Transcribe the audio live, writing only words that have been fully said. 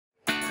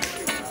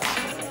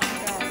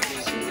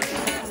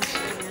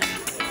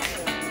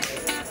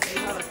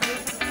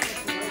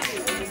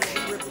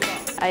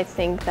I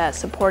think that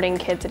supporting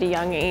kids at a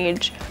young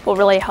age will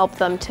really help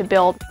them to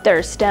build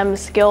their STEM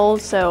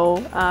skills, so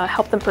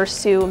help them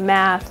pursue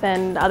math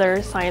and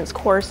other science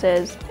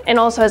courses. And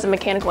also as a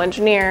mechanical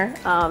engineer,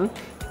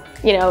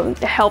 you know,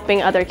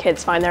 helping other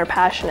kids find their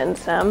passion in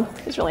STEM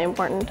is really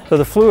important. So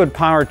the Fluid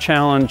Power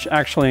Challenge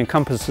actually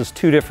encompasses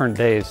 2 different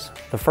days.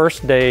 The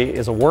first day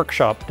is a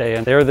workshop day,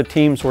 and there the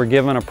teams were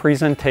given a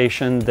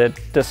presentation that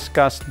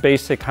discussed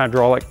basic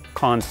hydraulic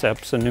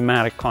concepts and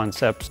pneumatic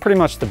concepts, pretty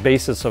much the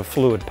basis of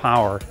fluid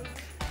power.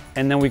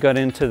 And then we got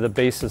into the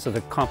basis of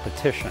the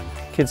competition.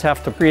 Kids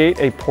have to create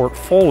a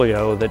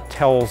portfolio that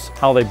tells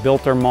how they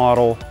built their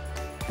model.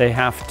 They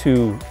have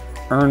to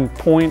earn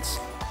points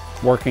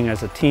working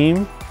as a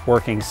team,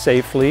 working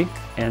safely,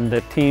 and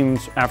the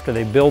teams, after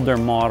they build their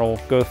model,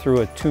 go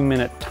through a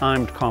 2-minute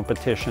timed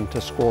competition to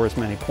score as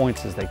many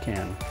points as they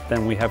can.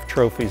 Then we have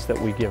trophies that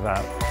we give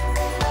out.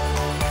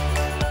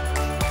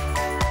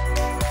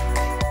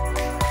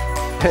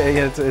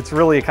 It's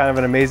really kind of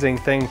an amazing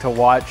thing to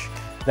watch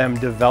them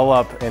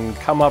develop and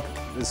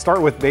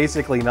start with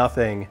basically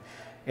nothing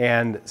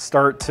and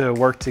start to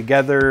work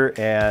together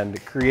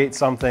and create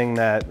something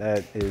that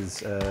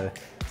is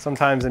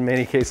sometimes in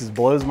many cases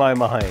blows my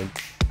mind.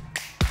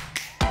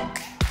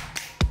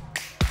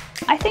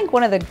 I think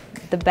one of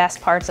the best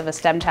parts of a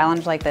STEM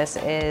challenge like this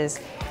is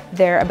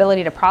their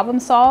ability to problem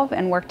solve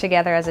and work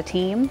together as a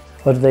team.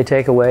 What do they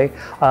take away?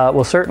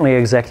 Well, certainly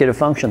executive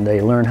function.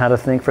 They learn how to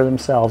think for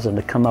themselves and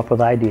to come up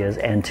with ideas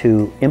and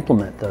to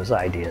implement those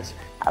ideas.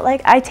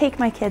 Like, I take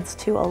my kids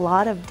to a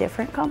lot of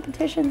different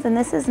competitions, and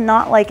this is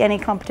not like any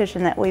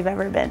competition that we've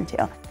ever been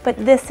to. But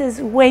this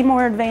is way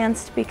more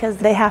advanced because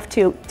they have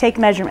to take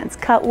measurements,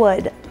 cut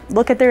wood,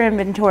 look at their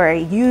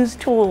inventory, use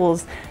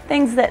tools,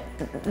 things that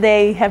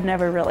they have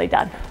never really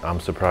done.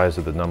 I'm surprised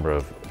at the number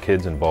of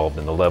kids involved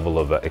and the level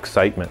of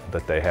excitement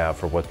that they have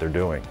for what they're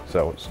doing.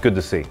 So it's good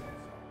to see.